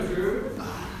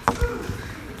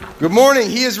Good morning.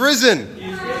 He is risen.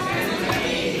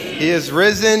 He is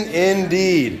risen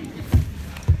indeed.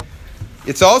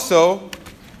 It's also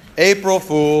April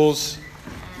Fool's.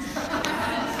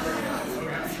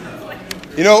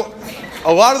 You know,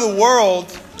 a lot of the world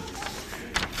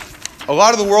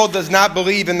does not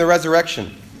believe in the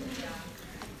resurrection.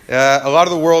 A lot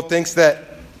of the world thinks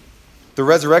that the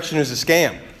resurrection is a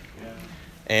scam.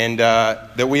 And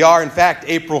that we are, in fact,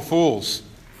 April Fools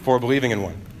for believing in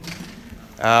one.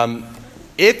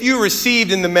 If you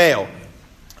received in the mail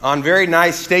on very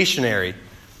nice stationery,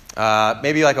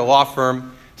 maybe like a law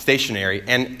firm stationery,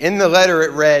 and in the letter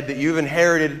it read that you've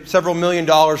inherited several $1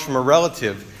 million from a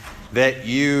relative that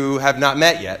you have not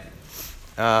met yet.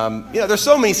 There's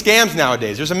so many scams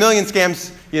nowadays. There's a million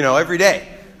scams, every day.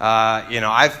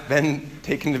 I've been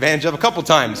taken advantage of a couple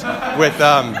times with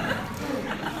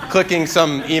clicking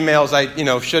some emails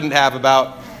I, shouldn't have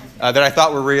about that I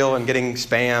thought were real and getting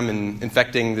spam and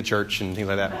infecting the church and things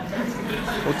like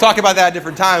that. We'll talk about that at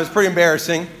different times. It's pretty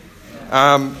embarrassing.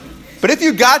 But if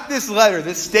you got this letter,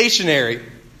 this stationery,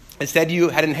 and said you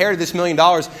had inherited this $1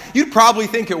 million, you'd probably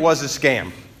think it was a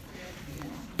scam.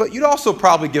 But you'd also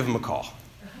probably give them a call.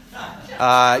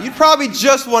 You'd probably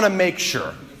just want to make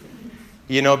sure,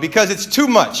 because it's too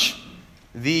much.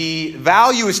 The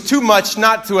value is too much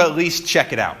not to at least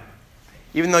check it out.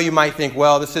 Even though you might think,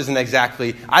 well, this isn't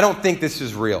exactly, I don't think this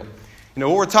is real. What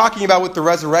we're talking about with the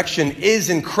resurrection is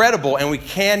incredible, and we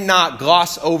cannot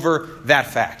gloss over that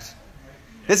fact.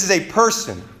 This is a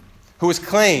person who is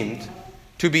claimed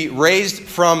to be raised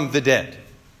from the dead.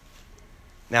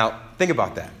 Now, think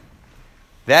about that.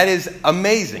 That is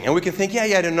amazing. And we can think,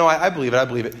 I believe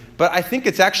it. But I think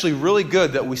it's actually really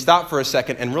good that we stop for a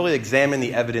second and really examine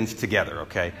the evidence together,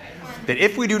 okay? That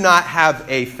if we do not have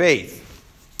a faith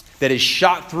that is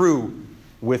shot through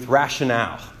with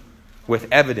rationale, with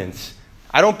evidence,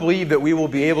 I don't believe that we will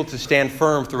be able to stand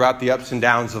firm throughout the ups and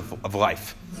downs of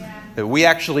life. Yeah. That we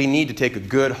actually need to take a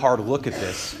good, hard look at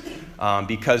this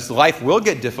because life will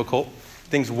get difficult,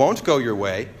 things won't go your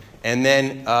way, and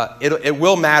then it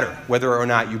will matter whether or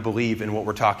not you believe in what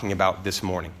we're talking about this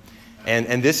morning.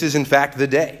 And this is, in fact, the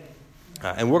day.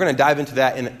 And we're going to dive into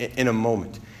that in a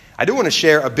moment. I do want to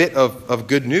share a bit of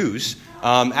good news.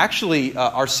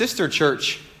 Our sister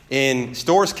church in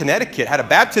Storrs, Connecticut had a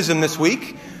baptism this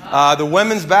week. The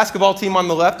women's basketball team on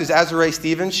the left is Azarae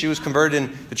Stevens. She was converted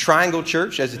in the Triangle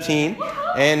Church as a teen.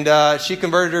 And she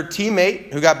converted her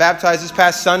teammate who got baptized this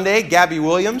past Sunday, Gabby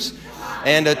Williams.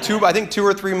 And two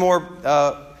or three more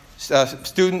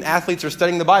student athletes are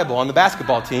studying the Bible on the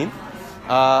basketball team.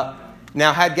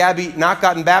 Now, had Gabby not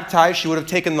gotten baptized, she would have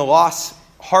taken the loss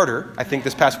harder, I think,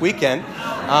 this past weekend.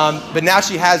 But now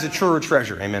she has a truer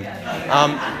treasure. Amen.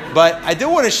 But I do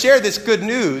want to share this good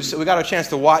news that we got a chance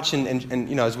to watch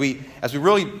and as we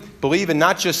really believe in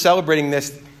not just celebrating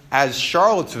this as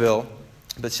Charlottesville,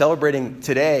 but celebrating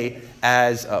today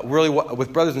as really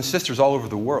with brothers and sisters all over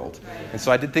the world. And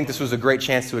so I did think this was a great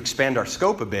chance to expand our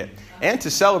scope a bit and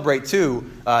to celebrate too,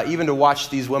 even to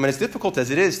watch these women. As difficult as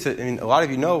it is a lot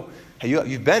of you know,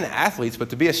 you've been athletes, but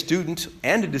to be a student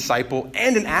and a disciple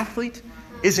and an athlete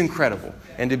is incredible.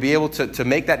 And to be able to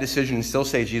make that decision and still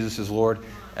say Jesus is Lord.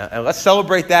 And let's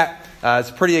celebrate that.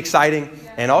 It's pretty exciting.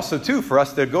 And also, too, for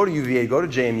us to go to UVA, go to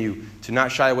JMU, to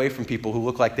not shy away from people who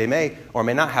look like they may or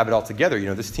may not have it all together.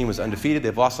 This team was undefeated.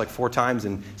 They've lost like 4 times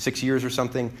in 6 years or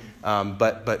something.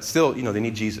 But still, they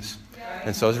need Jesus.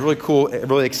 And so it's really cool,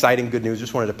 really exciting, good news.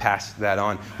 Just wanted to pass that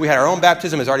on. We had our own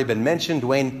baptism, has already been mentioned.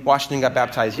 Dwayne Washington got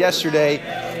baptized yesterday.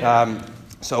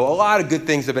 So a lot of good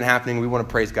things have been happening. We want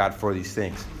to praise God for these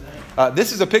things.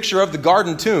 This is a picture of the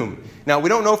garden tomb. Now, we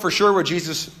don't know for sure where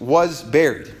Jesus was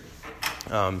buried.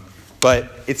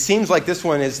 But it seems like this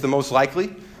one is the most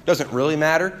likely. Doesn't really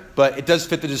matter, but it does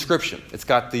fit the description. It's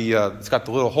got the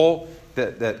little hole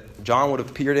that John would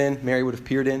have peered in, Mary would have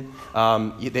peered in.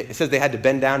 It says they had to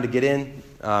bend down to get in,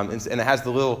 and it has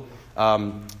the little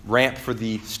ramp for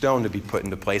the stone to be put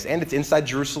into place. And it's inside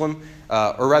Jerusalem,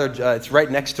 it's right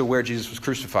next to where Jesus was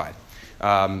crucified,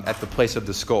 at the place of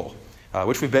the skull,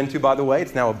 which we've been to, by the way.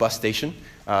 It's now a bus station,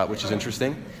 which is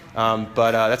interesting.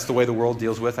 But that's the way the world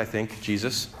deals with, I think,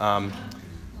 Jesus.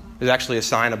 There's actually a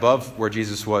sign above where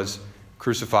Jesus was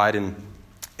crucified in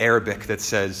Arabic that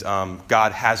says,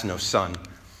 God has no son,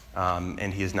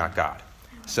 and he is not God.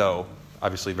 So,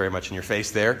 obviously very much in your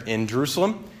face there in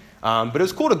Jerusalem. But it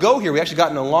was cool to go here. We actually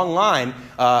got in a long line,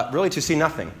 really to see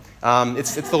nothing.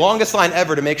 It's the longest line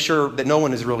ever to make sure that no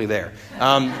one is really there.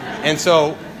 And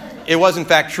so, it was in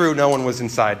fact true, no one was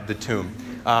inside the tomb.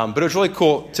 But it was really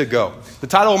cool to go. The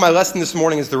title of my lesson this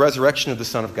morning is The Resurrection of the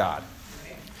Son of God.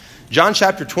 John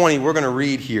chapter 20, we're going to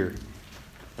read here.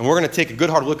 And And we're going to take a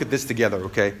good hard look at this together,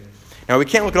 okay? Now, we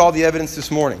can't look at all the evidence this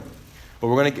morning, but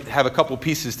we're going to have a couple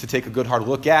pieces to take a good hard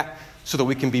look at so that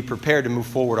we can be prepared to move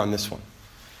forward on this one.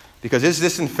 Because is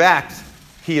this in fact,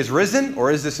 he is risen,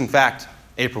 or is this in fact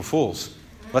April Fool's?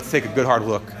 Let's take a good hard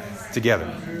look together.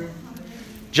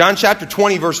 John chapter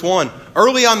 20, verse 1.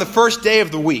 Early on the first day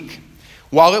of the week,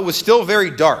 while it was still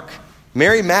very dark,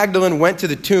 Mary Magdalene went to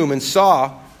the tomb and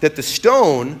saw that the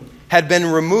stone had been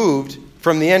removed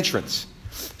from the entrance.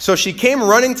 So she came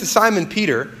running to Simon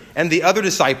Peter and the other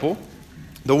disciple,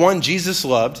 the one Jesus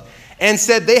loved, and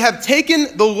said, "They have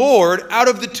taken the Lord out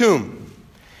of the tomb,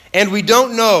 and we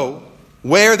don't know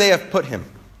where they have put him."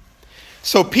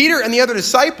 So Peter and the other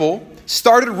disciple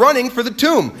started running for the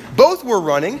tomb. Both were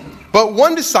running, but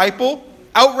one disciple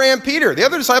outran Peter. The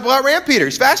other disciple outran Peter.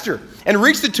 He's faster. And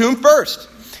reached the tomb first.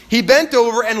 He bent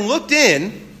over and looked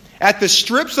in at the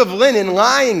strips of linen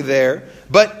lying there,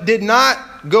 but did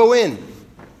not go in.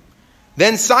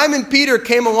 Then Simon Peter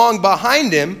came along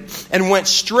behind him and went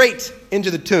straight into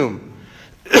the tomb.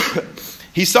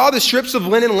 He saw the strips of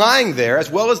linen lying there, as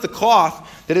well as the cloth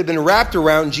that had been wrapped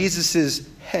around Jesus'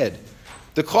 head.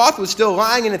 The cloth was still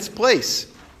lying in its place,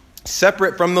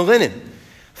 separate from the linen.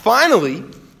 Finally,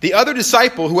 the other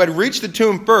disciple who had reached the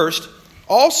tomb first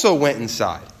also went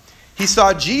inside. He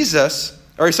saw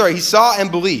and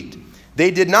believed.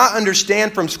 They did not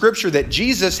understand from Scripture that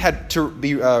Jesus had to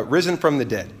be risen from the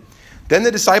dead. Then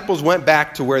the disciples went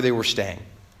back to where they were staying.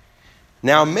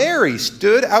 Now Mary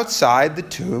stood outside the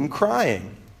tomb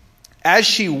crying. As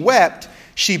she wept,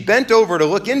 she bent over to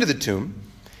look into the tomb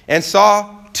and saw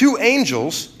two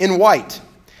angels in white,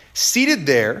 seated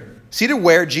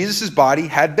where Jesus' body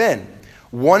had been,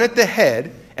 one at the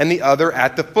head and the other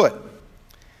at the foot.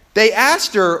 They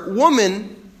asked her,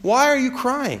 "Woman, why are you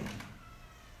crying?"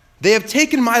 "They have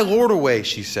taken my Lord away,"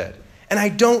 she said, "and I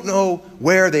don't know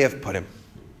where they have put him."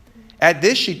 At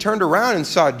this, she turned around and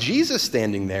saw Jesus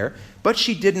standing there, but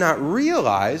she did not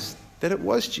realize that it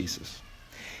was Jesus.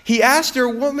 He asked her,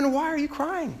 "Woman, why are you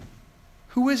crying?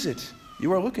 Who is it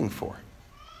you are looking for?"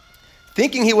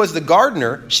 Thinking he was the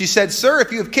gardener, she said, "Sir,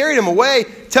 if you have carried him away,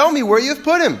 tell me where you have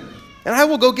put him, and I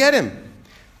will go get him."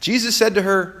 Jesus said to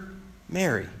her,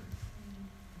 "Mary."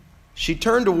 She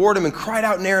turned toward him and cried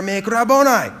out in Aramaic,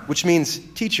 "Rabboni," which means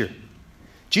teacher.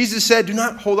 Jesus said, "Do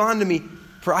not hold on to me,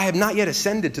 for I have not yet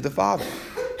ascended to the Father.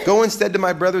 Go instead to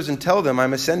my brothers and tell them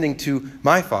I'm ascending to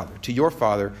my Father, to your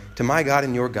Father, to my God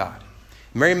and your God."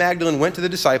 Mary Magdalene went to the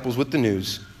disciples with the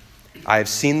news, "I have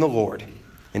seen the Lord."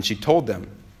 And she told them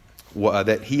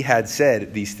that he had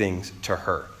said these things to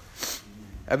her.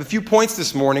 I have a few points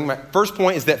this morning. My first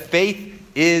point is that faith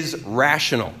is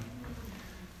rational.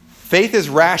 Faith is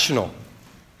rational.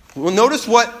 Well, notice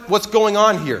what's going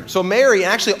on here. So Mary,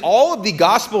 actually all of the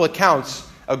gospel accounts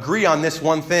agree on this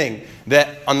one thing,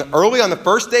 that early on the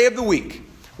first day of the week,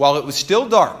 while it was still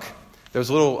dark, there was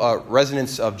a little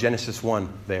resonance of Genesis 1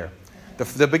 there.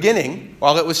 The beginning,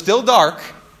 while it was still dark,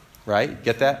 right?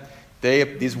 Get that?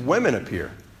 These women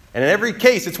appear. And in every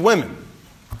case, it's women.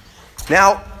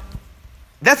 Now,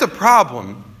 that's a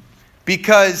problem,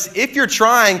 because if you're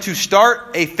trying to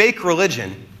start a fake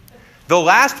religion, the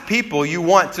last people you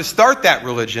want to start that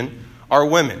religion are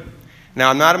women. Now,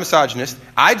 I'm not a misogynist.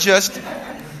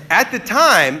 At the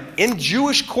time, in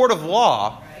Jewish court of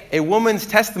law, a woman's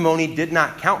testimony did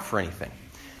not count for anything.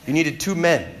 You needed two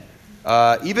men,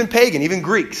 even pagan, even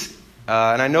Greeks.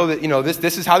 And I know that,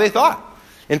 this is how they thought.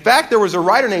 In fact, there was a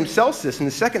writer named Celsus in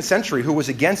the 2nd century who was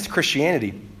against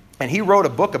Christianity. And he wrote a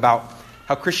book about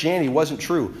how Christianity wasn't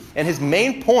true. And his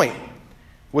main point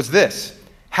was this: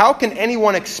 how can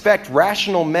anyone expect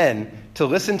rational men to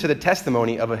listen to the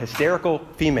testimony of a hysterical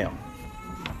female?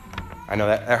 I know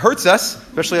that hurts us,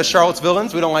 especially as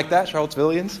Charlottesvilleans. We don't like that,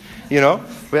 Charlottesvillians.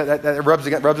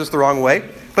 That rubs us the wrong way.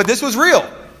 But this was real.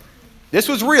 This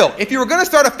was real. If you were going to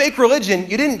start a fake religion,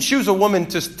 you didn't choose a woman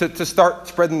to start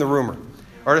spreading the rumor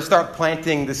or to start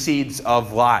planting the seeds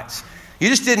of lies. You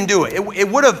just didn't do it. It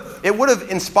would have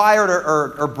inspired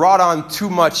or brought on too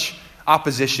much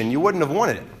opposition. You wouldn't have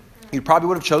wanted it. You probably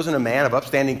would have chosen a man of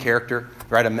upstanding character,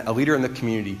 right, a leader in the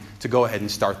community, to go ahead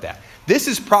and start that. This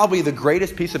is probably the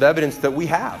greatest piece of evidence that we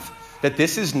have, that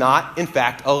this is not, in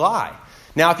fact, a lie.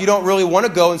 Now, if you don't really want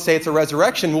to go and say it's a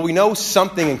resurrection, well, we know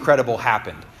something incredible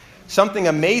happened. Something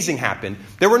amazing happened.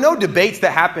 There were no debates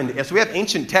that happened. So we have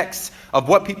ancient texts of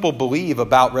what people believe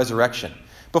about resurrection.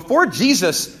 Before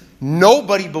Jesus,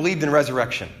 nobody believed in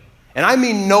resurrection. And I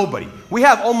mean nobody. We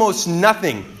have almost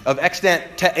nothing of extant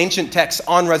ancient texts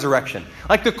on resurrection.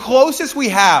 Like the closest we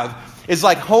have is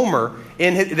like Homer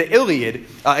in the Iliad.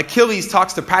 Achilles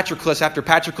talks to Patroclus after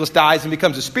Patroclus dies and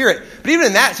becomes a spirit. But even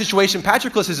in that situation,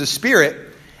 Patroclus is a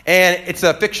spirit. And it's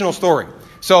a fictional story.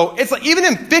 So it's like, even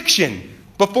in fiction,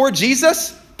 before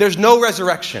Jesus, there's no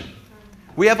resurrection.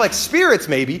 We have like spirits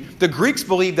maybe. The Greeks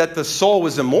believed that the soul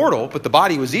was immortal, but the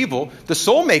body was evil. The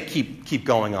soul may keep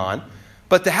going on.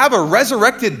 But to have a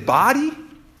resurrected body,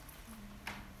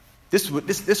 this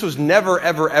was never,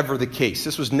 ever, ever the case.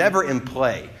 This was never in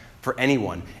play for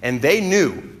anyone. And they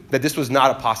knew that this was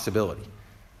not a possibility.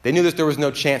 They knew that there was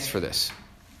no chance for this.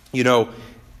 You know,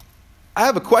 I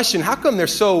have a question. How come they're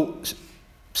so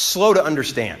slow to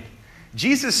understand?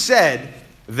 Jesus said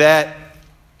that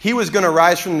he was going to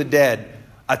rise from the dead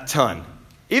a ton.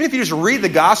 Even if you just read the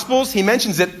Gospels, he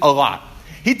mentions it a lot.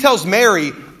 He tells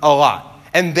Mary a lot.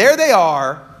 And there they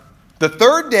are, the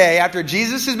third day after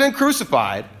Jesus has been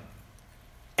crucified,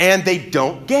 and they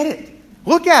don't get it.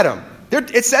 Look at them.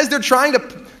 It says they're trying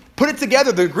to put it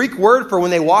together. The Greek word for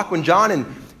when John and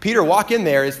Peter walk in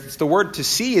there, it's the word to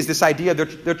see, is this idea.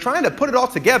 They're trying to put it all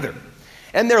together.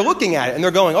 And they're looking at it, and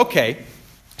they're going, okay,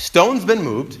 stone's been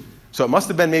moved, so it must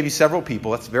have been maybe several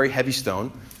people. That's a very heavy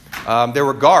stone. There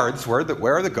were guards. Where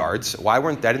are the guards? Why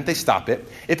didn't they stop it?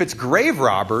 If it's grave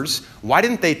robbers, why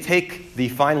didn't they take the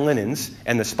fine linens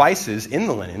and the spices in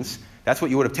the linens? That's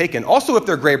what you would have taken. Also, if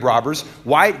they're grave robbers,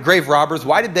 why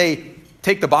did they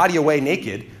take the body away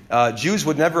naked? Jews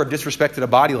would never have disrespected a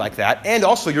body like that. And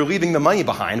also, you're leaving the money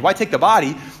behind. Why take the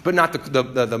body, but not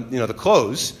the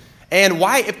clothes? And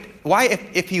why,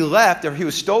 if he left or he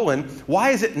was stolen, why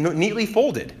is it neatly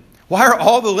folded? Why are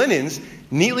all the linens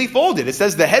neatly folded? It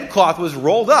says the headcloth was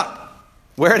rolled up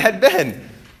where it had been.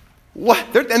 What?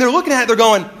 And they're looking at it, they're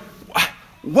going,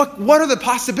 what are the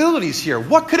possibilities here?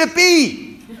 What could it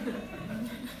be? And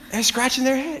they're scratching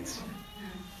their heads.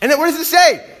 And then what does it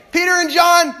say? Peter and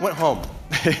John went home.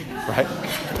 Right?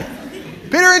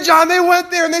 Peter and John, they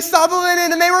went there and they saw the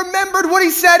linen and they remembered what he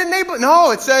said.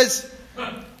 No, it says,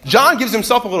 John gives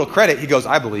himself a little credit. He goes,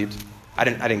 I believed. I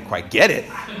didn't quite get it,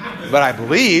 but I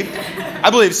believed.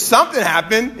 I believed something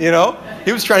happened, you know.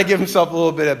 He was trying to give himself a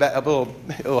little bit of a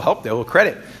little help there, a little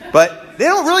credit. But they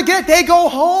don't really get it. They go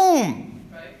home.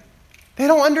 They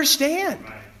don't understand.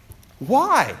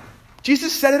 Why?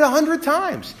 Jesus said it 100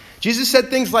 times. Jesus said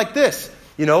things like this.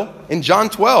 You know, in John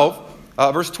 12,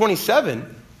 verse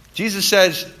 27, Jesus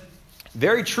says,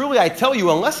 very truly I tell you,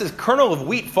 unless a kernel of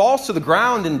wheat falls to the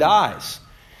ground and dies,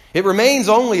 it remains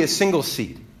only a single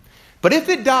seed. But if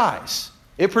it dies,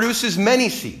 it produces many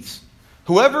seeds.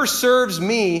 Whoever serves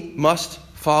me must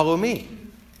follow me.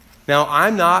 Now,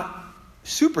 I'm not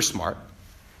super smart,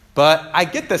 but I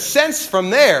get the sense from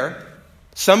there,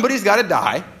 somebody's got to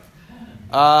die.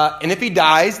 And if he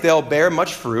dies, they'll bear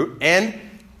much fruit. And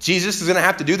Jesus is going to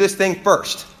have to do this thing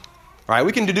first. All right,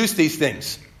 we can deduce these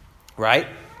things, right?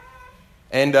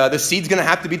 And the seed's going to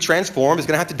have to be transformed. It's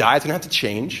going to have to die. It's going to have to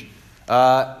change.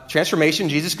 Transformation,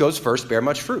 Jesus goes first, bear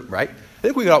much fruit, right? I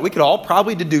think we could all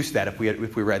probably deduce that if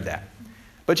we read that.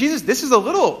 But Jesus, this is a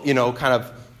little, kind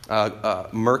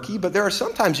of murky, but there are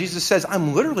sometimes Jesus says,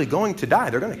 I'm literally going to die.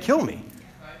 They're going to kill me.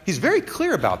 He's very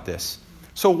clear about this.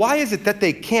 So why is it that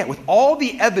they can't, with all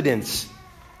the evidence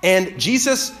and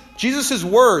Jesus'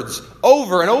 words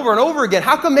over and over and over again,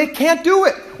 how come they can't do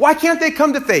it? Why can't they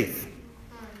come to faith?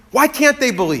 Why can't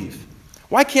they believe?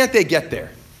 Why can't they get there?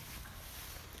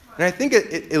 And I think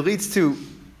it leads to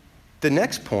the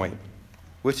next point,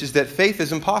 which is that faith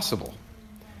is impossible.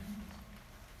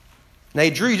 Now,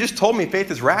 Drew, you just told me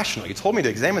faith is rational. You told me to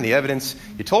examine the evidence.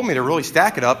 You told me to really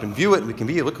stack it up and view it. We can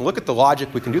look at the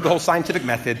logic. We can do the whole scientific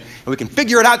method, and we can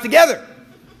figure it out together.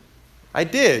 I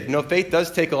did. Faith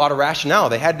does take a lot of rationale.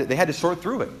 They had to sort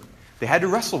through it. They had to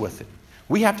wrestle with it.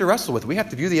 We have to wrestle with it. We have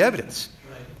to view the evidence.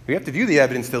 We have to view the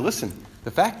evidence to listen.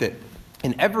 The fact that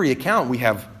in every account we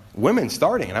have women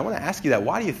starting. And I want to ask you that.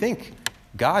 Why do you think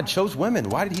God chose women?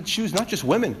 Why did he choose not just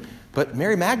women, but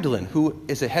Mary Magdalene, who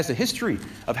has a history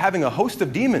of having a host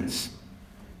of demons?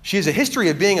 She has a history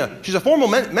of she's a formal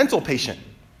mental patient.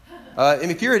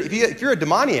 And if you're a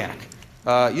demoniac,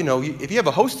 if you have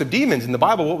a host of demons in the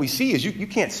Bible, what we see is you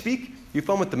can't speak, you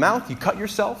foam with the mouth, you cut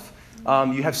yourself,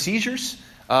 you have seizures,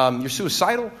 you're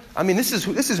suicidal. I mean, this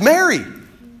is Mary.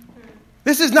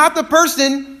 This is not the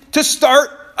person to start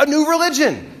a new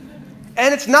religion.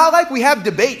 And it's not like we have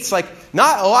debates. Like,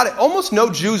 almost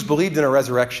no Jews believed in a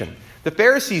resurrection. The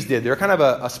Pharisees did. They're kind of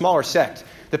a smaller sect.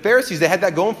 The Pharisees, they had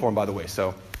that going for them, by the way.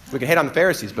 So we can hate on the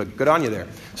Pharisees, but good on you there.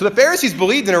 So the Pharisees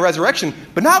believed in a resurrection,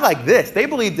 but not like this. They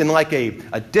believed in like a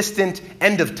distant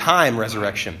end-of-time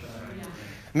resurrection.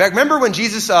 Remember when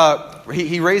Jesus,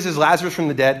 he raises Lazarus from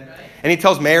the dead? And he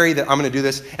tells Mary that I'm going to do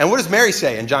this. And what does Mary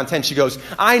say in John 10? She goes,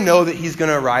 I know that he's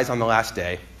going to rise on the last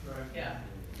day. Yeah.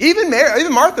 Even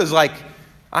Martha's like,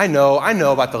 I know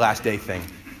about the last day thing.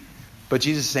 But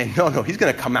Jesus is saying, no, he's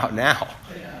going to come out now.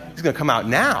 He's going to come out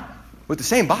now with the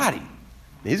same body.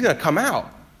 He's going to come out,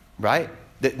 right?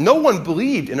 That no one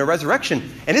believed in a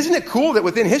resurrection. And isn't it cool that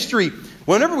within history,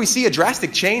 whenever we see a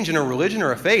drastic change in a religion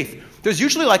or a faith, there's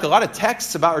usually like a lot of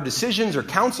texts about our decisions or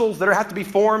councils that have to be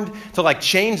formed to like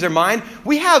change their mind.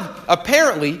 We have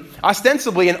apparently,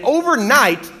 ostensibly, an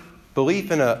overnight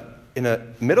belief in a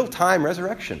middle time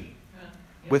resurrection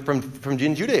from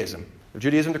Judaism, of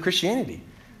Judaism to Christianity.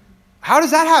 How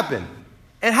does that happen?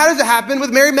 And how does it happen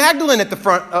with Mary Magdalene at the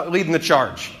front leading the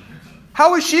charge?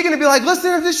 How is she going to be like,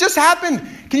 listen, if this just happened?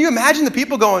 Can you imagine the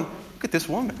people going, look at this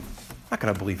woman. I'm not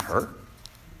going to believe her.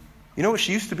 You know what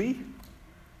she used to be?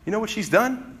 You know what she's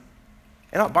done?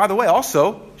 And by the way,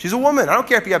 also, she's a woman. I don't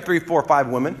care if you have 3, 4, 5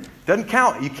 women. It doesn't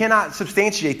count. You cannot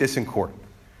substantiate this in court.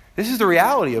 This is the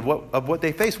reality of what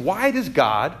they face. Why does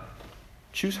God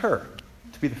choose her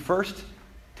to be the first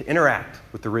to interact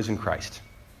with the risen Christ?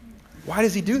 Why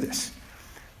does he do this?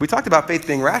 We talked about faith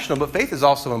being rational, but faith is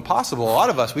also impossible. A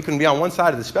lot of us, we can be on one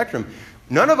side of the spectrum.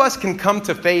 None of us can come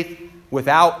to faith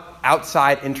without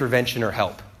outside intervention or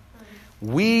help.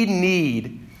 We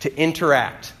need to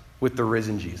interact with the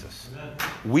risen Jesus.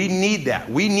 We need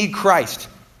that. We need Christ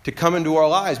to come into our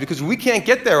lives because we can't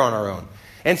get there on our own.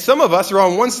 And some of us are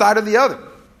on one side or the other.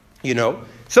 You know,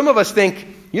 some of us think,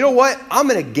 you know what? I'm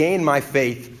going to gain my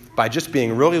faith by just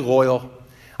being really loyal.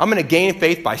 I'm going to gain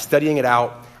faith by studying it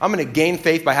out. I'm going to gain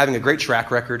faith by having a great track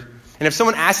record. And if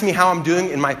someone asks me how I'm doing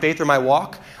in my faith or my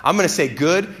walk, I'm going to say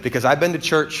good because I've been to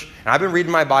church and I've been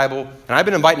reading my Bible and I've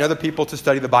been inviting other people to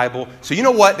study the Bible. So you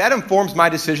know what? That informs my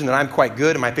decision that I'm quite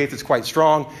good and my faith is quite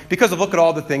strong because of look at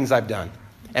all the things I've done.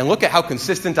 And look at how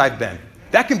consistent I've been.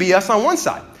 That can be us on one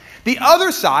side. The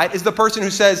other side is the person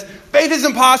who says, faith is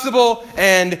impossible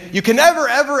and you can never,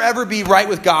 ever, ever be right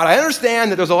with God. I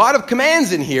understand that there's a lot of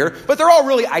commands in here, but they're all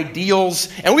really ideals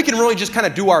and we can really just kind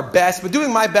of do our best. But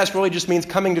doing my best really just means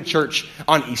coming to church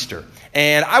on Easter.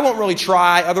 And I won't really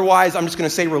try. Otherwise, I'm just going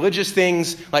to say religious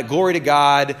things like glory to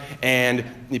God and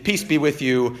peace be with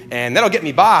you. And that'll get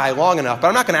me by long enough. But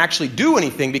I'm not going to actually do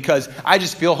anything because I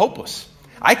just feel hopeless.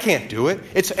 I can't do it.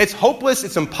 It's hopeless.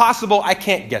 It's impossible. I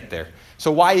can't get there.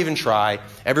 So why even try?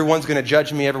 Everyone's going to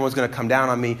judge me. Everyone's going to come down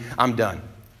on me. I'm done.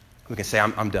 We can say,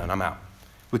 I'm done. I'm out.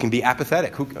 We can be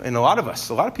apathetic. And a lot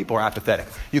of people are apathetic.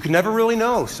 You can never really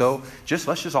know. So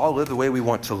let's just all live the way we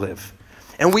want to live.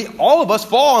 And all of us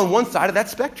fall on one side of that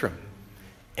spectrum.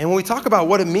 And when we talk about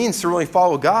what it means to really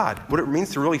follow God, what it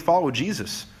means to really follow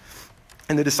Jesus,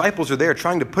 and the disciples are there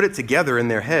trying to put it together in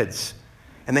their heads,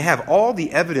 and they have all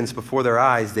the evidence before their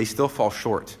eyes, they still fall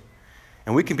short.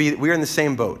 And we're in the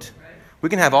same boat. We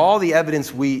can have all the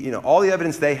evidence all the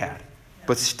evidence they had,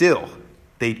 but still,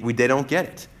 they don't get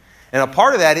it. And a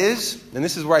part of that is, and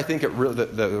this is where I think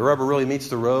the rubber really meets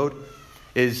the road,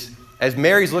 is as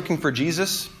Mary's looking for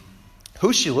Jesus,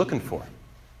 who's she looking for?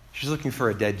 She's looking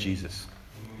for a dead Jesus.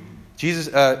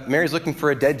 Mary's looking for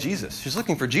a dead Jesus. She's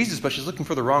looking for Jesus, but she's looking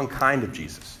for the wrong kind of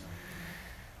Jesus.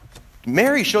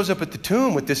 Mary shows up at the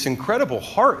tomb with this incredible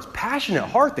heart, passionate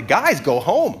heart. The guys go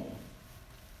home.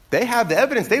 They have the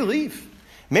evidence. They leave.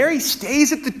 Mary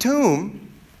stays at the tomb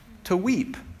to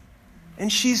weep. And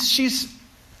she's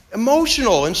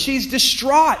emotional and she's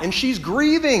distraught and she's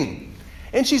grieving.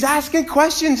 And she's asking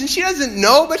questions and she doesn't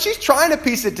know, but she's trying to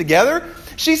piece it together.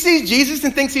 She sees Jesus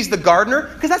and thinks he's the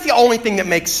gardener because that's the only thing that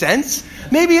makes sense.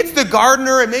 Maybe it's the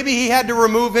gardener and maybe he had to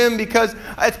remove him because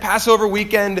it's Passover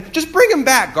weekend. Just bring him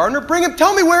back, gardener. Bring him.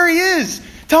 Tell me where he is.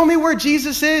 Tell me where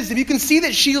Jesus is. If you can see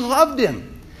that she loved him.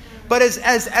 But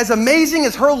as amazing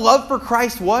as her love for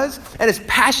Christ was, and as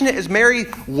passionate as Mary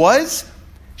was,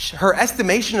 her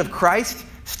estimation of Christ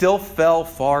still fell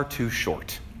far too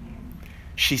short.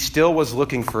 She still was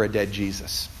looking for a dead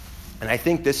Jesus. And I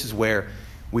think this is where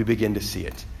we begin to see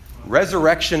it.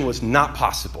 Resurrection was not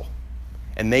possible,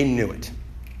 and they knew it.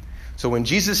 So when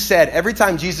every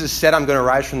time Jesus said, I'm going to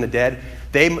rise from the dead,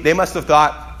 they must have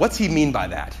thought, what's he mean by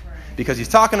that? Because he's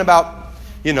talking about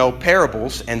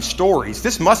parables and stories.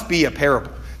 This must be a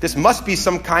parable. This must be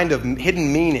some kind of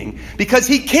hidden meaning because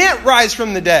he can't rise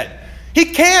from the dead. He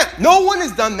can't. No one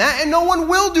has done that and no one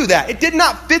will do that. It did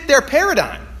not fit their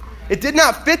paradigm. It did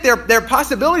not fit their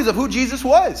possibilities of who Jesus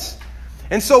was.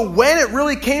 And so when it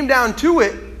really came down to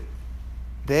it,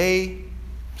 they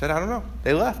said, I don't know.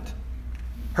 They left.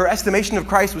 Her estimation of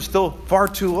Christ was still far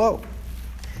too low.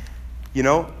 I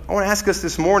want to ask us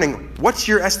this morning, what's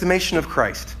your estimation of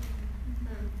Christ?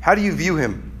 How do you view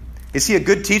him? Is he a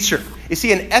good teacher? Is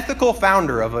he an ethical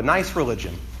founder of a nice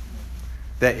religion?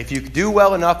 That if you do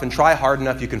well enough and try hard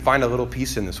enough, you can find a little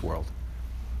peace in this world.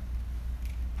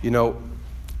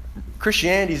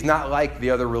 Christianity is not like the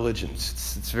other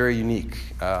religions. It's very unique.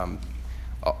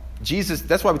 Jesus,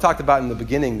 that's why we talked about in the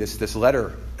beginning, this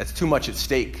letter that's too much at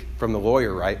stake from the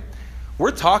lawyer, right?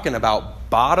 We're talking about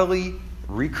bodily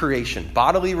recreation,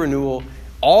 bodily renewal.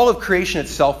 All of creation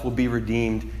itself will be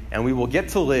redeemed, and we will get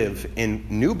to live in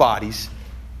new bodies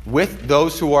with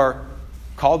those who are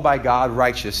called by God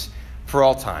righteous for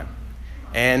all time.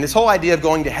 And this whole idea of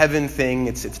going to heaven thing,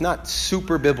 it's not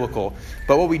super biblical.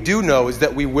 But what we do know is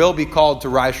that we will be called to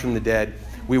rise from the dead.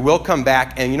 We will come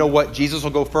back, and you know what? Jesus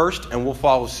will go first, and we'll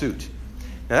follow suit.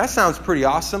 Now that sounds pretty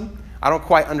awesome. I don't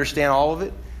quite understand all of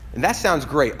it. And that sounds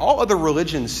great. All other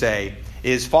religions say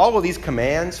is follow these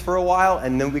commands for a while,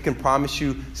 and then we can promise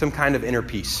you some kind of inner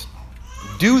peace.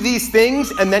 Do these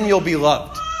things, and then you'll be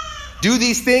loved. Do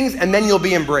these things, and then you'll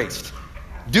be embraced.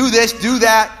 Do this, do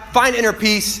that, find inner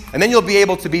peace, and then you'll be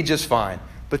able to be just fine.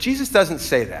 But Jesus doesn't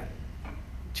say that.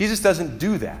 Jesus doesn't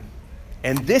do that.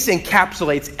 And this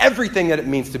encapsulates everything that it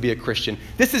means to be a Christian.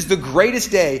 This is the greatest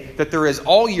day that there is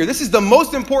all year. This is the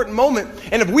most important moment.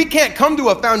 And if we can't come to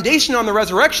a foundation on the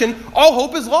resurrection, all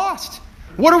hope is lost.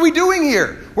 What are we doing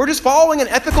here? We're just following an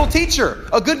ethical teacher,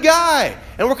 a good guy,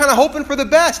 and we're kind of hoping for the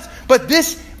best. But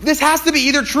this has to be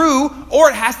either true or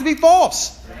it has to be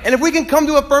false. And if we can come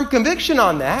to a firm conviction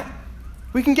on that,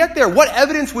 we can get there. What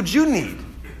evidence would you need?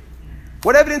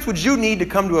 What evidence would you need to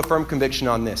come to a firm conviction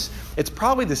on this? It's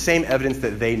probably the same evidence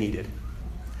that they needed.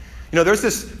 You know, there's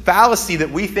this fallacy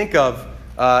that we think of.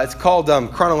 It's called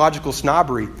chronological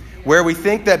snobbery, where we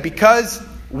think that because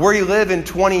we live in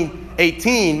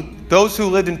 2018, those who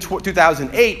lived in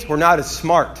 2008 were not as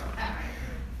smart.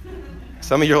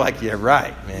 Some of you are like, yeah,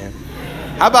 right, man.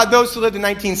 How about those who lived in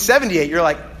 1978? You're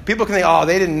like, people can think, oh,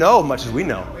 they didn't know as much as we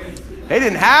know. They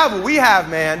didn't have what we have,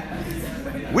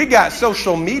 man. We got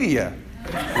social media.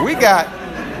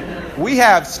 We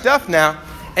have stuff now.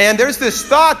 And there's this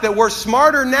thought that we're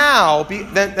smarter now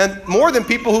than more than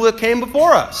people who came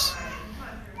before us.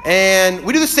 And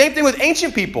we do the same thing with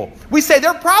ancient people. We say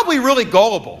they're probably really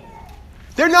gullible.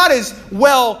 They're not as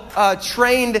well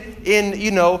trained in,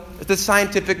 the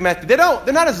scientific method. They're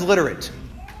not as literate.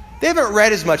 They haven't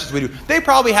read as much as we do. They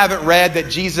probably haven't read that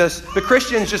the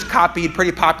Christians just copied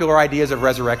pretty popular ideas of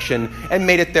resurrection and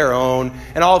made it their own,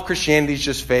 and all of Christianity is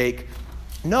just fake.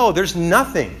 No, there's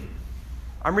nothing.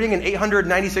 I'm reading an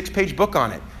 896-page book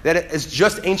on it that is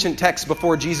just ancient texts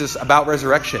before Jesus about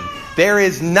resurrection. There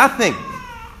is nothing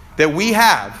that we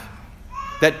have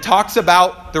that talks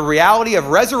about the reality of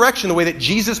resurrection the way that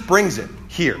Jesus brings it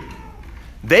here.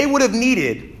 They would have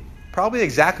needed probably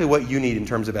exactly what you need in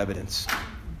terms of evidence.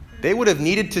 They would have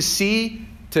needed to see,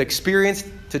 to experience,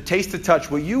 to taste, to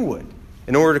touch what you would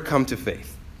in order to come to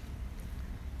faith.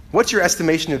 What's your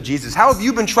estimation of Jesus? How have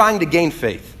you been trying to gain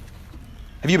faith?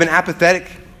 Have you been apathetic?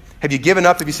 Have you given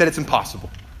up? Have you said it's impossible?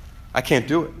 I can't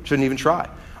do it. Shouldn't even try.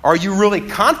 Are you really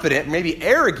confident, maybe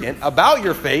arrogant about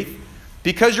your faith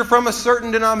because you're from a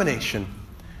certain denomination?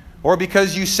 Or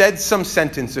because you said some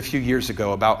sentence a few years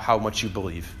ago about how much you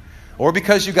believe? Or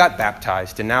because you got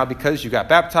baptized, and now because you got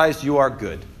baptized, you are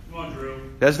good? Come on, Drew.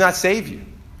 That does not save you.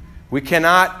 We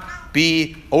cannot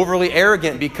be overly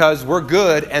arrogant because we're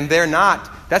good and they're not.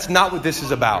 That's not what this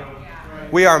is about.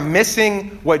 We are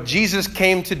missing what Jesus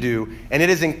came to do, and it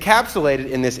is encapsulated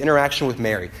in this interaction with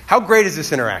Mary. How great is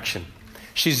this interaction?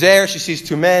 She's there. She sees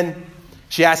two men.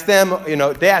 She asks them,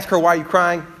 they ask her, why are you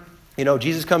crying?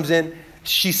 Jesus comes in.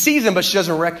 She sees him, but she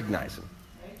doesn't recognize him.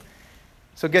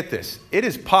 So get this. It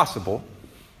is possible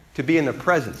to be in the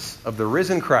presence of the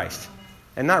risen Christ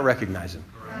and not recognize him.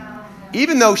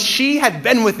 Even though she had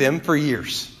been with him for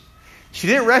years. She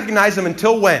didn't recognize him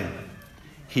until when?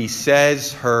 He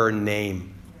says her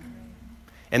name.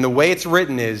 And the way it's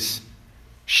written is,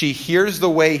 she hears the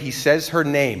way he says her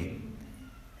name,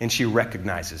 and she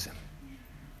recognizes him.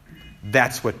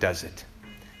 That's what does it.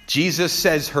 Jesus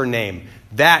says her name.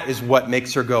 That is what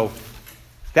makes her go.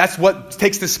 That's what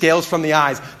takes the scales from the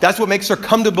eyes. That's what makes her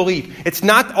come to believe. It's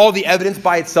not all the evidence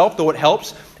by itself, though it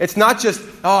helps. It's not just,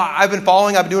 I've been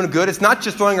following, I've been doing good. It's not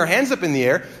just throwing her hands up in the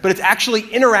air, but it's actually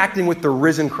interacting with the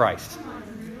risen Christ.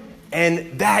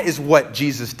 And that is what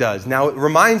Jesus does. Now, it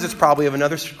reminds us probably of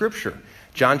another scripture.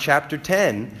 John chapter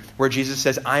 10, where Jesus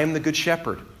says, I am the good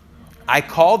shepherd. I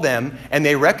call them, and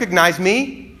they recognize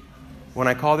me when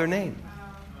I call their name.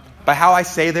 By how I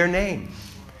say their name.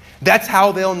 That's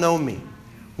how they'll know me.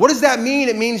 What does that mean?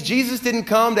 It means Jesus didn't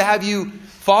come to have you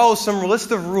follow some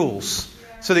list of rules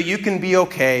so that you can be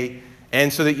okay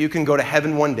and so that you can go to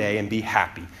heaven one day and be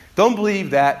happy. Don't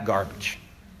believe that garbage.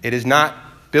 It is not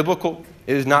biblical.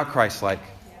 It is not Christ-like.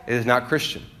 It is not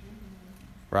Christian.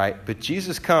 Right? But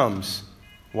Jesus comes.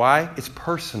 Why? It's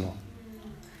personal.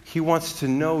 He wants to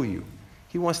know you.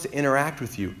 He wants to interact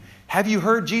with you. Have you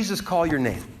heard Jesus call your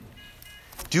name?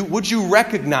 Would you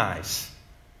recognize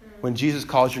when Jesus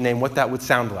calls your name what that would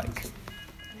sound like?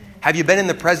 Have you been in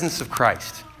the presence of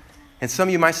Christ? And some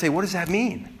of you might say, what does that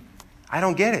mean? I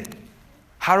don't get it.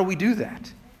 How do we do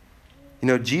that? You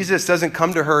know, Jesus doesn't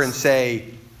come to her and say,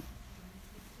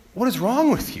 what is wrong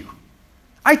with you?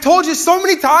 I told you so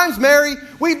many times, Mary,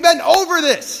 we've been over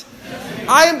this.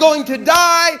 I am going to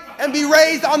die and be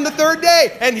raised on the third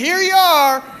day. And here you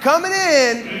are, coming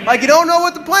in like you don't know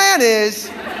what the plan is.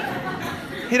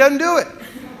 He doesn't do it.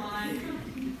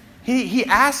 He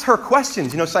asks her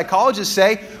questions. You know, psychologists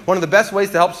say one of the best ways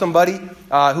to help somebody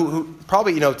who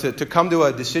probably, to come to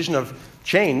a decision of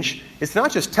change is to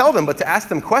not just tell them, but to ask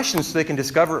them questions so they can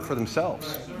discover it for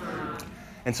themselves.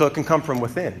 And so it can come from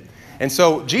within. And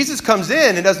so Jesus comes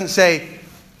in and doesn't say,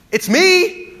 it's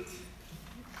me,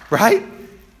 right?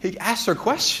 He asks her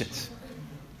questions.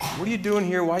 What are you doing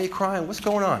here? Why are you crying? What's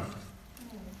going on?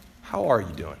 How are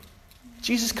you doing?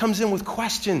 Jesus comes in with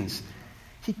questions.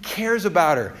 He cares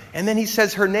about her. And then he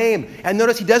says her name. And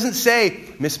notice he doesn't say,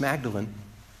 Miss Magdalene.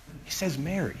 He says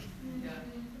Mary.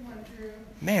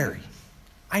 Mary,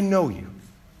 I know you.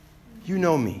 You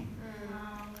know me.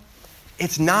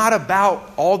 It's not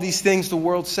about all these things the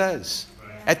world says.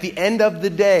 At the end of the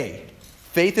day,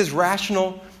 faith is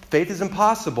rational, faith is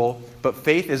impossible, but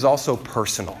faith is also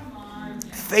personal.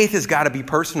 Faith has got to be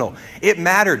personal. It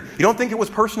mattered. You don't think it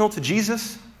was personal to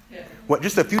Jesus? What,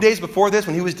 just a few days before this,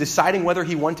 when he was deciding whether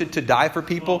he wanted to die for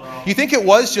people? You think it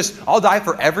was just, I'll die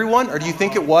for everyone? Or do you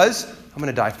think it was, I'm going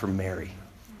to die for Mary.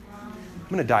 I'm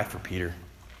going to die for Peter.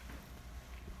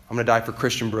 I'm going to die for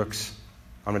Christian Brooks.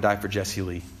 I'm going to die for Jesse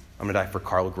Lee. I'm going to die for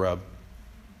Carla Grubb.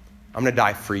 I'm going to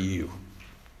die for you.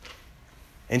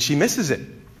 And she misses it.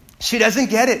 She doesn't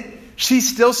get it. She's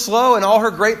still slow in all her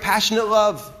great passionate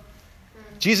love.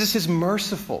 Jesus is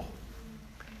merciful.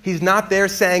 He's not there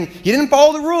saying, you didn't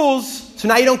follow the rules, so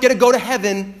now you don't get to go to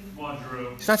heaven.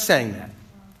 He's not saying that.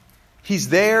 He's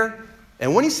there.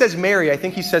 And when he says Mary, I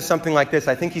think he says something like this.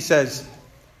 I think he says,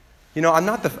 I'm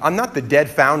not the dead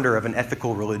founder of an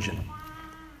ethical religion.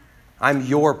 I'm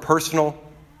your personal,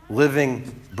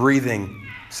 living, breathing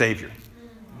Savior.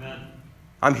 Amen.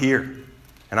 I'm here,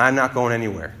 and I'm not going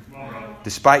anywhere.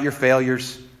 Despite your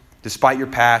failures, despite your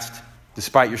past,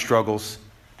 despite your struggles,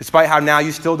 despite how now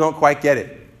you still don't quite get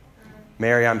it.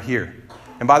 Mary, I'm here.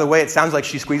 And by the way, it sounds like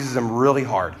she squeezes him really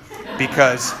hard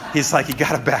because he's like, you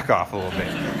got to back off a little bit.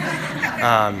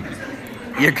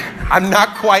 I'm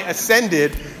not quite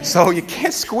ascended, so you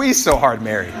can't squeeze so hard,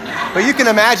 Mary. But you can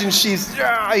imagine she's,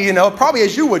 probably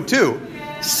as you would too,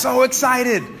 so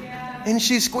excited. And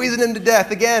she's squeezing him to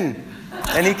death again.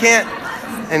 And he can't.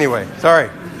 Anyway, sorry.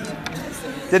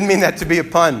 Didn't mean that to be a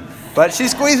pun. But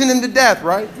she's squeezing him to death,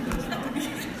 right?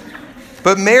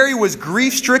 But Mary was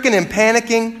grief-stricken and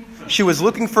panicking. She was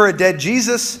looking for a dead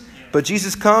Jesus. But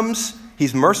Jesus comes.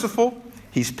 He's merciful.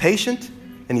 He's patient.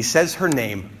 And he says her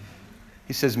name.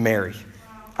 He says, Mary,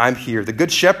 I'm here. The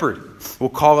Good Shepherd will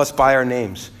call us by our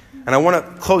names. And I want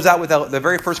to close out with the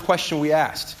very first question we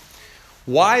asked.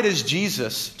 Why does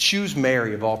Jesus choose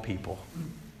Mary of all people?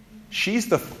 She's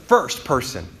the first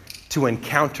person to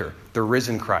encounter the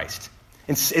risen Christ.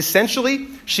 And essentially,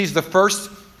 she's the first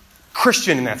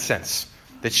Christian in that sense,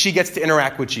 that she gets to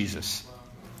interact with Jesus.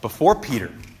 Before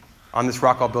Peter, on this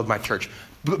rock I'll build my church.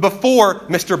 Before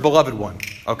Mr. Beloved One,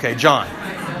 okay, John,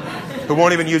 who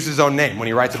won't even use his own name when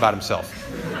he writes about himself.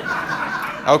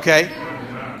 Okay?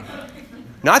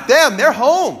 Not them, they're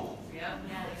home.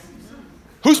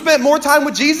 Who spent more time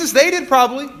with Jesus? They did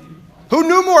probably. Who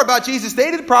knew more about Jesus?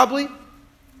 They did probably.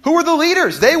 Who were the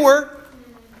leaders? They were.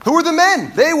 Who were the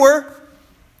men? They were.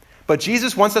 But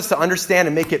Jesus wants us to understand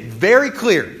and make it very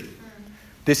clear.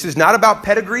 This is not about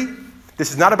pedigree. This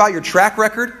is not about your track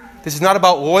record. This is not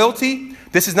about loyalty.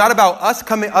 This is not about us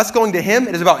going to him.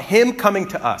 It is about him coming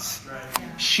to us.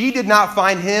 She did not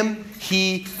find him.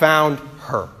 He found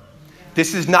her.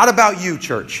 This is not about you,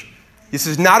 church. This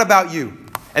is not about you.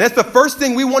 And that's the first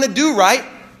thing we want to do, right?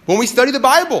 When we study the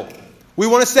Bible. We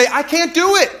want to say, I can't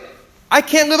do it. I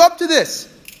can't live up to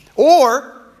this.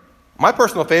 Or, my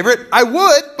personal favorite, I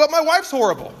would, but my wife's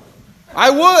horrible. I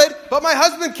would, but my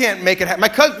husband can't make it happen.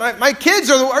 My kids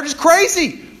are just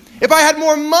crazy. If I had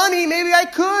more money, maybe I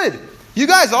could. You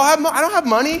guys all have I don't have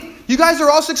money. You guys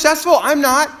are all successful. I'm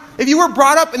not. If you were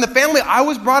brought up in the family I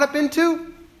was brought up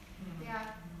into. Yeah.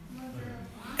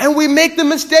 And we make the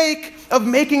mistake of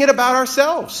making it about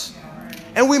ourselves.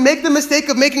 And we make the mistake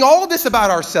of making all of this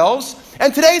about ourselves.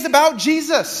 And today's about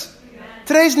Jesus.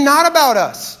 Today's not about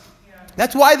us.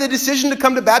 That's why the decision to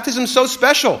come to baptism is so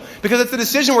special. Because it's the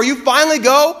decision where you finally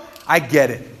go, I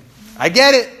get it. I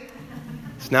get it.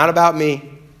 It's not about me.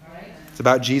 It's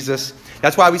about Jesus.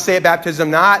 That's why we say at baptism,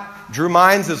 not Drew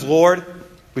Mines is Lord.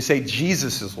 We say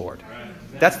Jesus is Lord.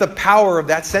 That's the power of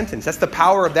that sentence. That's the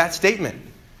power of that statement.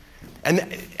 And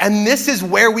this is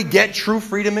where we get true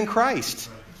freedom in Christ.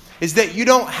 Is that you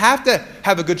don't have to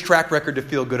have a good track record to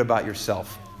feel good about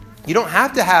yourself. You don't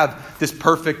have to have this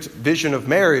perfect vision of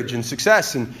marriage and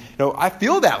success. And I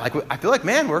feel that. I feel like,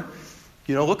 man, we're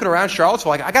looking around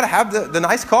Charlottesville. Like, I got to have the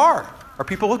nice car, or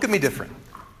people look at me different.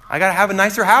 I got to have a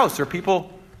nicer house, or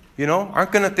people,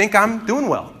 aren't going to think I'm doing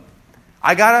well.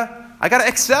 I gotta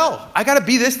excel. I gotta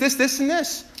be this, and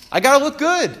this. I gotta look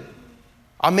good.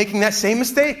 I'm making that same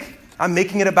mistake. I'm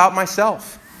making it about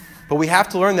myself. But we have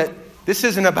to learn that this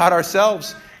isn't about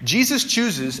ourselves. Jesus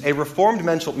chooses a reformed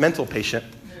mental patient,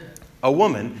 a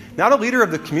woman, not a leader of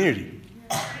the community,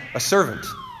 a servant,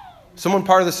 someone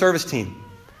part of the service team.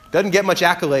 Doesn't get much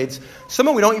accolades.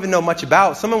 Someone we don't even know much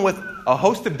about. Someone with a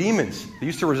host of demons that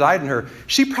used to reside in her.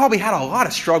 She probably had a lot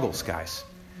of struggles, guys.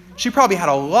 She probably had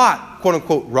a lot, quote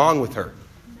unquote, wrong with her.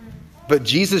 But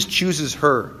Jesus chooses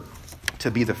her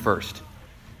to be the first.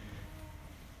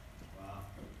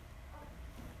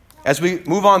 As we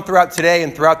move on throughout today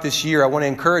and throughout this year, I want to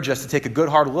encourage us to take a good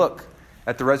hard look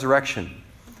at the resurrection.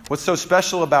 What's so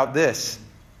special about this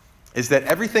is that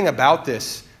everything about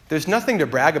this, there's nothing to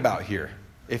brag about here.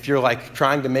 If you're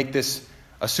trying to make this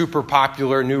a super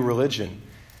popular new religion.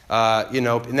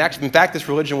 In fact, this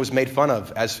religion was made fun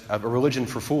of as a religion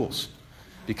for fools.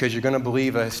 Because you're going to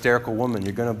believe a hysterical woman.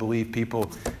 You're going to believe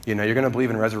people, you're going to believe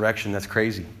in resurrection. That's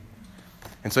crazy.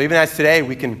 And so even as today,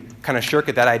 we can kind of shirk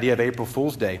at that idea of April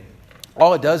Fool's Day.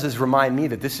 All it does is remind me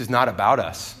that this is not about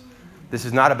us. This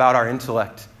is not about our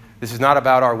intellect. This is not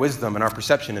about our wisdom and our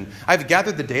perception. And I've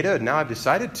gathered the data, and now I've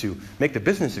decided to make the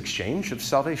business exchange of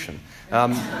salvation.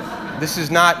 This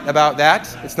is not about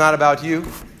that. It's not about you.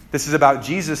 This is about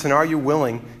Jesus, and are you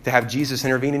willing to have Jesus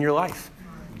intervene in your life?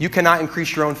 You cannot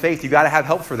increase your own faith. You got to have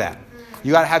help for that.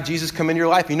 You got to have Jesus come into your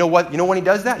life. You know what? You know when he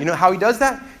does that? You know how he does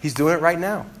that? He's doing it right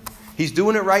now. He's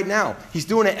doing it right now. He's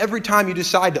doing it every time you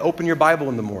decide to open your Bible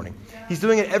in the morning. He's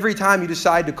doing it every time you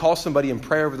decide to call somebody in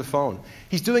prayer over the phone.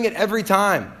 He's doing it every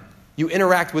time you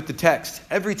interact with the text.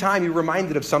 Every time you're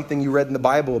reminded of something you read in the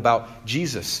Bible about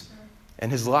Jesus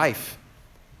and his life.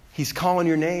 He's calling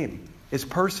your name. It's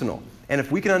personal. And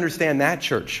if we can understand that,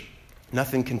 church,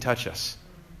 nothing can touch us.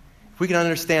 If we can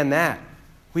understand that,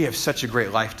 we have such a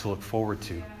great life to look forward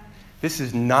to. This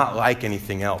is not like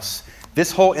anything else.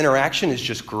 This whole interaction is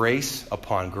just grace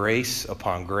upon grace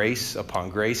upon grace upon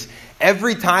grace.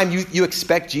 Every time you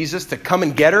expect Jesus to come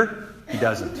and get her, he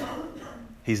doesn't.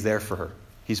 He's there for her.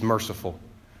 He's merciful.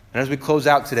 And as we close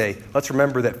out today, let's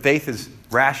remember that faith is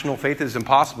rational, faith is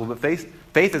impossible, but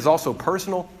faith is also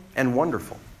personal and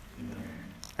wonderful.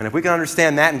 And if we can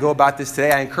understand that and go about this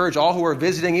today, I encourage all who are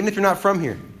visiting, even if you're not from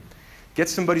here, get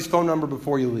somebody's phone number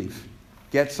before you leave.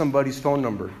 Get somebody's phone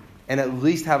number and at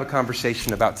least have a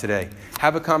conversation about today.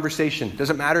 Have a conversation.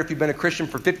 Doesn't matter if you've been a Christian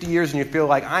for 50 years and you feel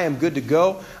like, I am good to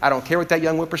go. I don't care what that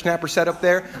young whippersnapper said up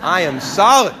there. I am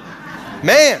solid.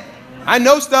 Man, I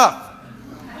know stuff.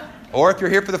 Or if you're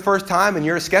here for the first time and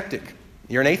you're a skeptic,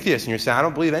 you're an atheist, and you're saying, I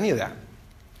don't believe any of that.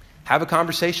 Have a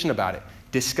conversation about it.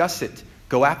 Discuss it.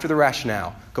 Go after the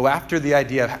rationale. Go after the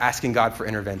idea of asking God for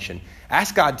intervention.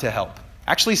 Ask God to help.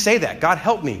 Actually say that. God,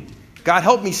 help me. God,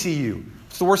 help me see you.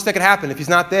 It's the worst that could happen. If he's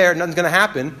not there, nothing's going to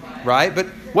happen, right? But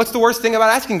what's the worst thing about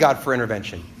asking God for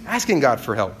intervention? Asking God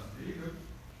for help.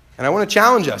 And I want to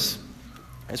challenge us,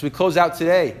 as we close out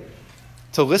today,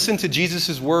 to listen to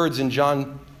Jesus' words in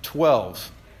John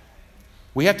 12.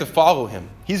 We have to follow him.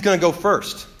 He's going to go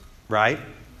first, right?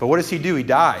 But what does he do? He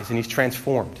dies and he's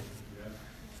transformed.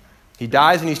 He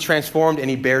dies and he's transformed and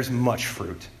he bears much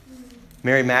fruit.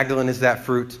 Mary Magdalene is that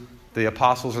fruit. The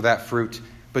apostles are that fruit.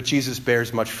 But Jesus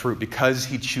bears much fruit because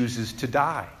he chooses to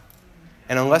die.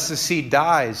 And unless the seed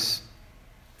dies,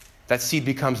 that seed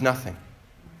becomes nothing.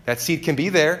 That seed can be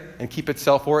there and keep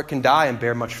itself, or it can die and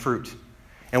bear much fruit.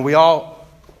 And we all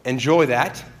enjoy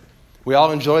that. We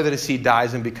all enjoy that a seed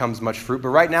dies and becomes much fruit. But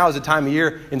right now is a time of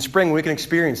year in spring when we can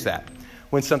experience that,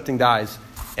 when something dies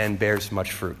and bears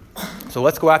much fruit. So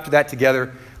let's go after that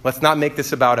together. Let's not make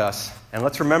this about us. And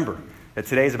let's remember that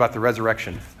today is about the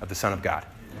resurrection of the Son of God.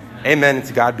 Amen, and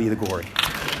to God be the glory.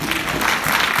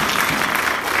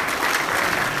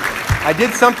 I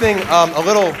did something a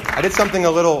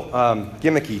little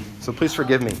gimmicky, so please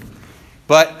forgive me.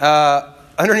 But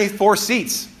underneath 4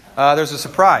 seats, there's a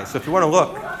surprise. So if you want to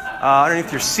look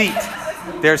underneath your seat,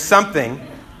 there's something,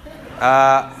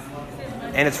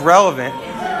 and it's relevant.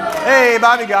 Hey,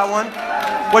 Bobby got one.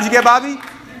 What'd you get, Bobby?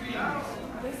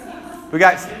 We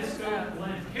got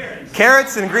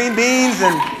carrots and green beans,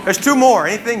 and there's 2 more.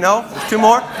 Anything? No? There's 2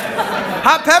 more?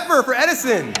 Hot pepper for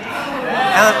Edison.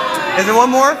 Is there 1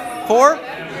 more? 4?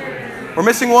 We're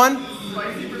missing 1?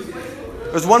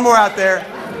 There's 1 more out there,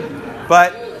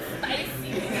 but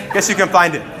guess you can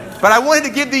find it. But I wanted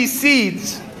to give these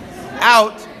seeds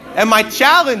out, and my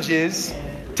challenge is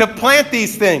to plant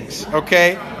these things,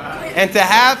 okay? And to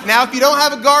have, now if you don't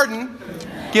have a garden,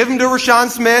 give them to Rashawn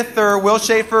Smith or Will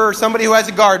Schaefer or somebody who has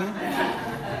a garden.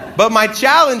 But my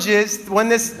challenge is, when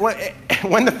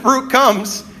the fruit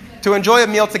comes, to enjoy a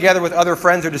meal together with other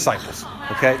friends or disciples,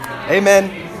 okay?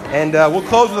 Amen. And we'll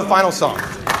close with a final song.